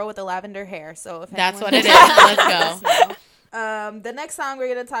biased the girl with the lavender hair. So if that's what it is. Let's go. The next song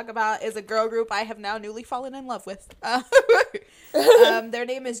we're going to talk about is a girl group I have now newly fallen in love with. Their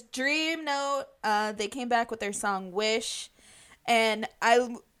name is Dream Note. They came back with their song Wish, and I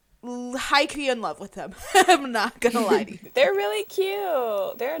high key in love with them. I'm not going to lie to you. They're really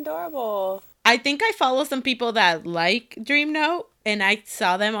cute. They're adorable. I think I follow some people that like Dream Note, and I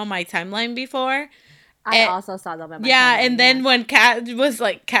saw them on my timeline before. I also saw them at my timeline, and then when Kat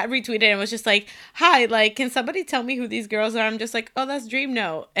retweeted and was just like, hi, like, can somebody tell me who these girls are? I'm just like, oh, that's Dream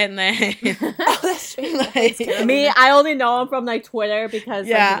Note. And then that's Dream Note. Me, I only know them from like Twitter, because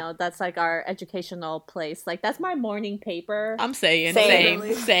like, that's like our educational place. Like, that's my morning paper. I'm saying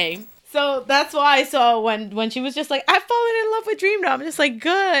same. So that's why. So when she was just like, I've fallen in love with Dream now, I'm just like,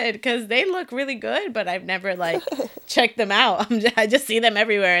 good, because they look really good, but I've never like checked them out. I just see them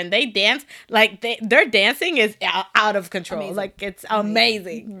everywhere, and they dance like their dancing is out of control. Amazing. Like it's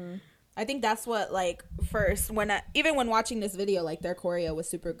amazing. Mm-hmm. I think that's what, like, first, even when watching this video, like, their choreo was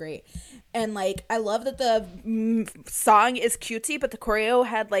super great. And, like, I love that the song is cutesy, but the choreo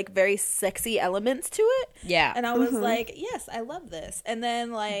had, like, very sexy elements to it. Yeah. And I was like, yes, I love this. And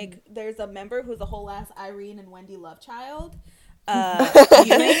then, like, there's a member who's a whole ass Irene and Wendy Lovechild.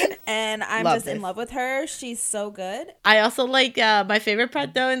 Ewing, and I'm just in love with her. She's so good. I also like my favorite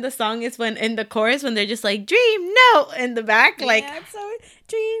part though in the song is when in the chorus when they're just like dream no in the back, like so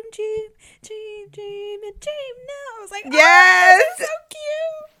dream and dream no. I was like, yes, oh, so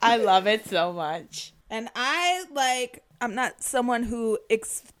cute. I love it so much. And I'm not someone who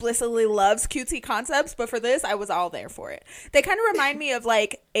explicitly loves cutesy concepts, but for this I was all there for it. They kind of remind me of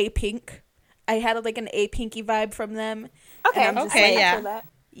like A Pink. I had like an A Pinky vibe from them. Okay, yeah.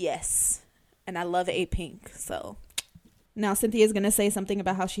 Yes. And I love A Pink. So now Cynthia's going to say something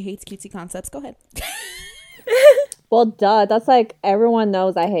about how she hates cutesy concepts. Go ahead. Well, duh. That's like everyone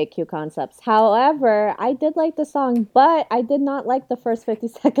knows I hate cute concepts. However, I did like the song, but I did not like the first 50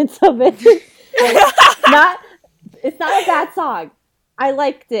 seconds of it. It's not a bad song. I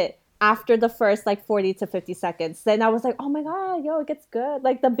liked it. After the first like 40 to 50 seconds, then I was like, oh my god, yo, it gets good.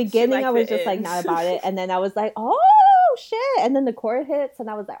 Like the beginning, I was just like not about it, and then I was like, oh shit, and then the chord hits, and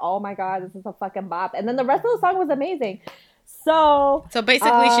I was like, oh my god, this is a fucking bop, and then the rest of the song was amazing. So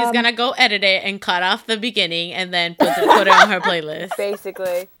basically, she's gonna go edit it and cut off the beginning, and then put it on her playlist.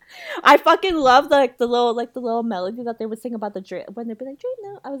 Basically. I fucking love the little melody that they would sing about the dream when they'd be like dream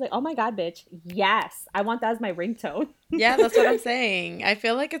now. I was like, oh my god, bitch, yes, I want that as my ringtone. Yeah, that's what I'm saying. I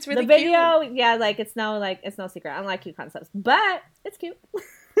feel like it's really the video cute. Yeah, like it's no secret. I don't like cute concepts, but it's cute.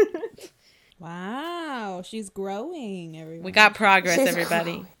 Wow, she's growing, everyone. We got progress,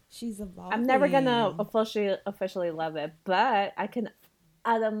 everybody. She's evolving. I'm never gonna officially love it, but I can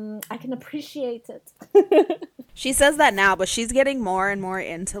appreciate it. She says that now, but she's getting more and more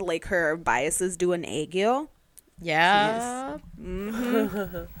into like her biases doing Aegyo. Yeah.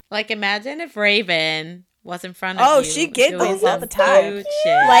 Mm-hmm. Like imagine if Raven was in front of you. Oh, she giggles all the time.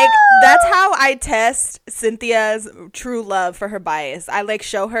 Shit. Like that's how I test Cynthia's true love for her bias. I like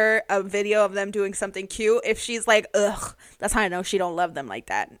show her a video of them doing something cute. If she's like, ugh, that's how I know she don't love them like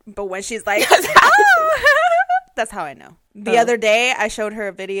that. But when she's like, oh, that's how I know. The other day, I showed her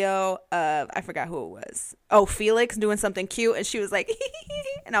a video of, I forgot who it was. Oh, Felix doing something cute, and she was like,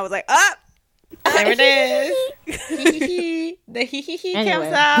 and I was like, up. There it is. The hee Anyway.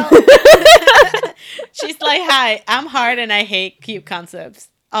 comes out. She's like, hi, I'm hard and I hate cute concepts.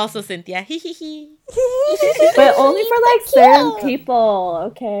 Also, Cynthia. But only for like certain people,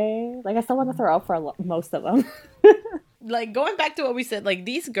 okay? Like I still want to throw out for most of them. Like going back to what we said, like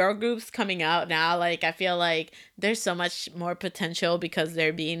these girl groups coming out now, like I feel like there's so much more potential because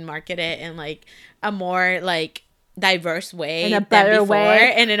they're being marketed in like a more like diverse way, in a better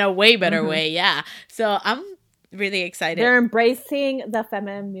way, and in a way better way. Yeah. So I'm really excited. They're embracing the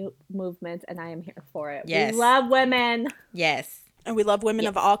feminine movement, and I am here for it. Yes. We love women. Yes. And we love women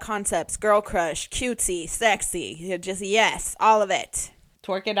of all concepts. Girl crush, cutesy, sexy. Just yes, all of it.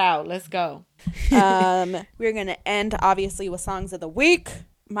 Twerk it out. Let's go. We're going to end, obviously, with songs of the week.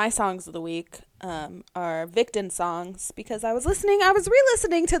 My songs of the week are Victon songs because I was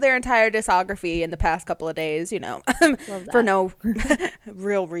re-listening to their entire discography in the past couple of days, you know, for no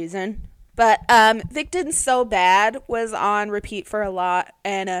real reason. But Victon's So Bad was on repeat for a lot,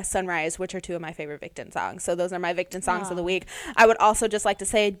 and Sunrise, which are two of my favorite Victon songs. So those are my Victon songs of the week. I would also just like to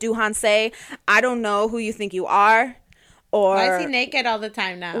say, Doohan Say, I don't know who you think you are. Or why is he naked all the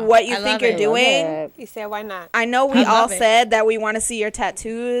time now? What you think you're doing? You said why not? I know we all said that we want to see your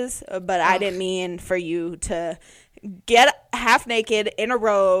tattoos, but I didn't mean for you to get half naked in a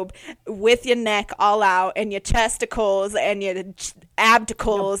robe with your neck all out and your chesticles and your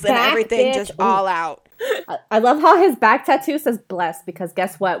abdicles and everything just all out. I love how his back tattoo says blessed because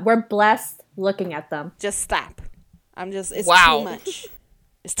guess what? We're blessed looking at them. Just stop. It's too much.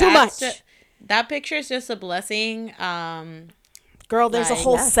 It's too much. That picture is just a blessing. Girl, there's a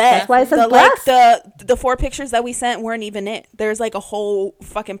whole set. That's why it says blessed. The 4 pictures that we sent weren't even it. There's like a whole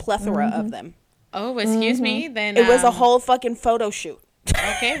fucking plethora of them. Oh, excuse me. Then it was a whole fucking photo shoot.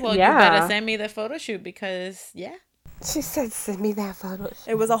 Okay, well you better send me the photo shoot because She said, "Send me that photo shoot."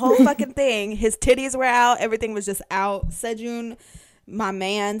 It was a whole fucking thing. His titties were out. Everything was just out. Sejun. My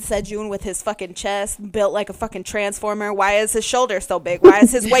man Sejun with his fucking chest built like a fucking transformer. Why is his shoulder so big? Why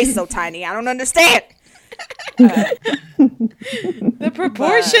is his waist so tiny? I don't understand. The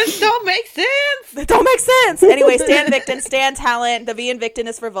proportions don't make sense. It don't make sense. Anyway, Stan Victon, Stan talent. The V in Victon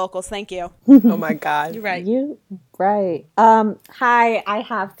is for vocals. Thank you. Oh my God. You're right. You right. Hi, I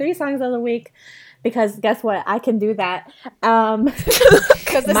have 3 songs of the week because guess what? I can do that.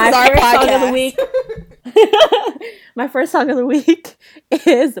 Because this My is our first podcast. song of the week. My first song of the week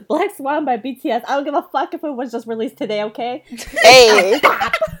is Black Swan by BTS. I don't give a fuck if it was just released today, okay? Hey.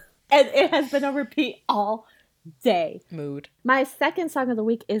 And it has been on repeat all day. Mood. My second song of the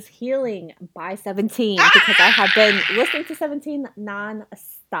week is Healing by 17 because I have been listening to 17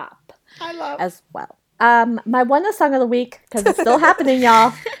 non-stop I love as well. My one song of the week, because it's still happening,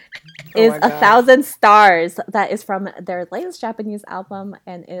 y'all, is my God. 1,000 Stars. That is from their latest Japanese album,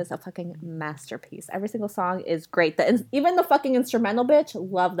 and it is a fucking masterpiece. Every single song is great. Even the fucking instrumental bitch,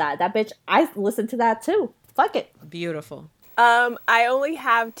 love that. That bitch, I listen to that too. Fuck it. Beautiful. I only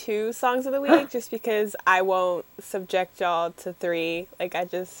have 2 songs of the week just because I won't subject y'all to 3. Like, I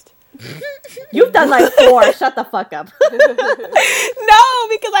just... You've done like 4. Shut the fuck up. No,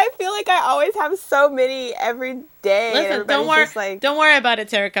 because I feel like I always have so many every day. Listen, don't worry about it,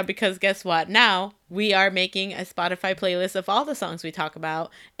 Terica, because guess what? Now we are making a Spotify playlist of all the songs we talk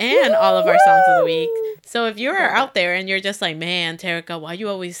about and all of our songs of the week. So if you're out there and you're just like, man, Terica, why you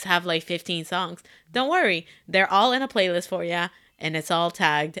always have like 15 songs? Don't worry. They're all in a playlist for you, and it's all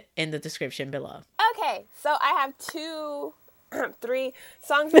tagged in the description below. Okay, so I have 3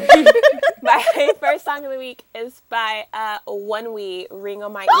 songs of the week. My first song of the week is by One We, Ring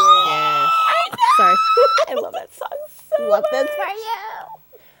on My Ears. Yes. I know! Sorry. I love that song so Love much. this for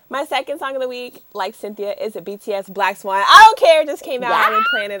you. My second song of the week, like Cynthia, is a BTS Black Swan. I don't care, it just came out. I've been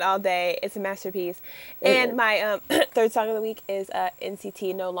playing it all day. It's a masterpiece. And my third song of the week is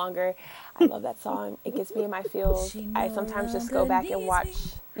NCT No Longer. I love that song. It gets me in my feels. I sometimes just go back and watch.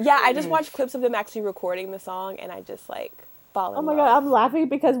 Yeah, I just watch clips of them actually recording the song, and I just like fall in Oh my love. god, I'm laughing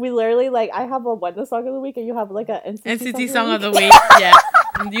because we literally I have a Wonder song of the week and you have like a NCT song of the week. Yeah.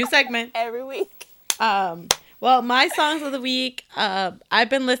 New segment. Every week. Well, my songs of the week, I've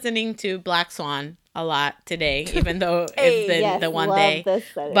been listening to Black Swan a lot today, even though it's been the one day.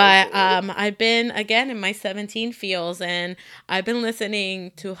 But I've been, again, in my 17 feels, and I've been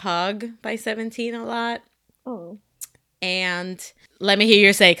listening to Hug by 17 a lot. Oh. And Let Me Hear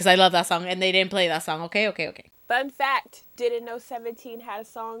You Say, because I love that song, and they didn't play that song. Okay. fun fact, didn't know 17 had a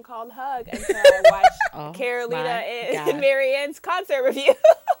song called Hug until I watched Carolina and Marianne's concert review.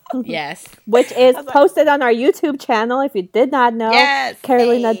 Yes. Which is posted on our YouTube channel if you did not know. Yes.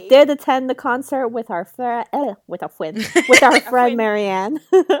 Carolina did attend the concert with our friend Marianne.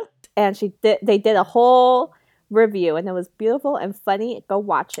 And they did a whole review and it was beautiful and funny. Go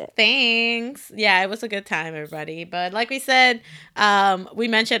watch it. Thanks. Yeah, it was a good time, everybody. But like we said, we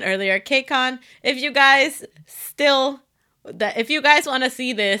mentioned earlier, KCON, if you guys want to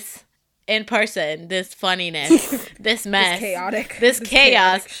see this in person, this funniness, this mess, this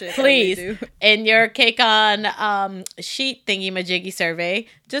chaos, please, in your KCON sheet thingy-majiggy survey,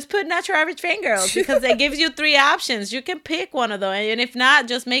 just put Natural Average Fangirls because it gives you 3 options. You can pick one of them, and if not,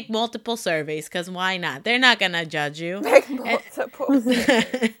 just make multiple surveys, because why not? They're not gonna judge you. Make multiple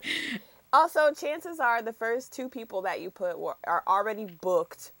surveys. Also, chances are the first 2 people that you put are already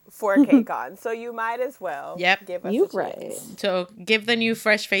booked for KCON, so you might as well give us a chance. So give the new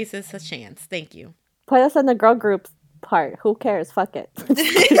fresh faces a chance. Thank you. Put us in the girl group part. Who cares? Fuck it.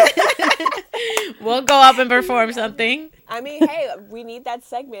 We'll go up and perform something. I mean, hey, we need that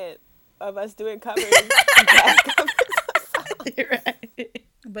segment of us doing covers. You're right.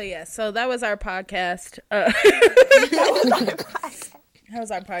 But yeah, so that was our podcast. That was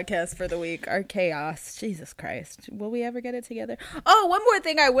our podcast for the week. Our chaos. Jesus Christ. Will we ever get it together? Oh, one more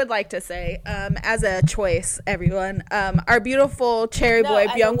thing I would like to say. As a choice, everyone. Our beautiful cherry boy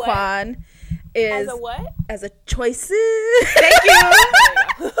Byung-Kwan is... As a what? As a choice. Thank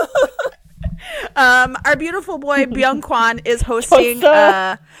you. Our beautiful boy Byung-Kwan is hosting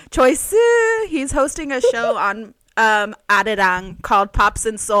choice. He's hosting a show on Arirang called Pops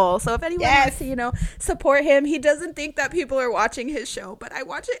and Soul. So if anyone wants to, support him, he doesn't think that people are watching his show, but I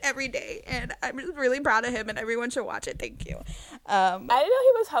watch it every day and I'm really proud of him and everyone should watch it. Thank you. I didn't know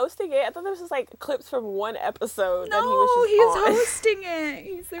he was hosting it. I thought there was just like clips from one episode that he was just on. Hosting it.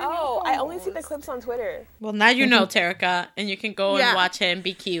 He's there. I only see the clips on Twitter. Well, now you know, Terica, and you can go and watch him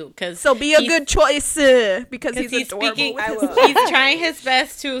be cute. So be a good choice because he's adorable. He's trying his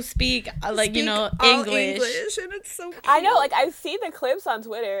best to speak English. And it's so cute. I know, like I see the clips on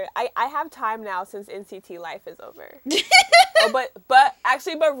Twitter. I have time now since NCT Life is over. but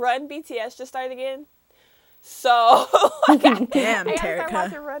Run BTS just started again. So damn, I gotta Terica. start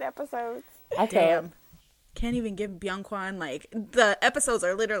watching Run episodes. Damn. Can't even give Byung-Kwan, like, the episodes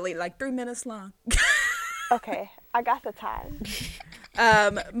are literally like 3 minutes long. Okay, I got the time.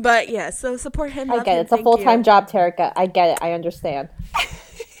 But yeah, so support him. I get it. It's a full-time job, Tarika. I get it. I understand.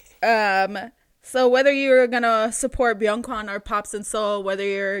 So whether you're gonna support Byung-Kwan or Pops and Soul, whether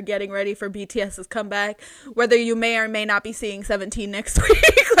you're getting ready for BTS's comeback, whether you may or may not be seeing 17 next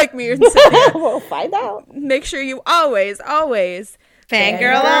week, like me and Cynthia, We'll find out. make sure you always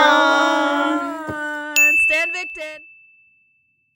Fangirl on.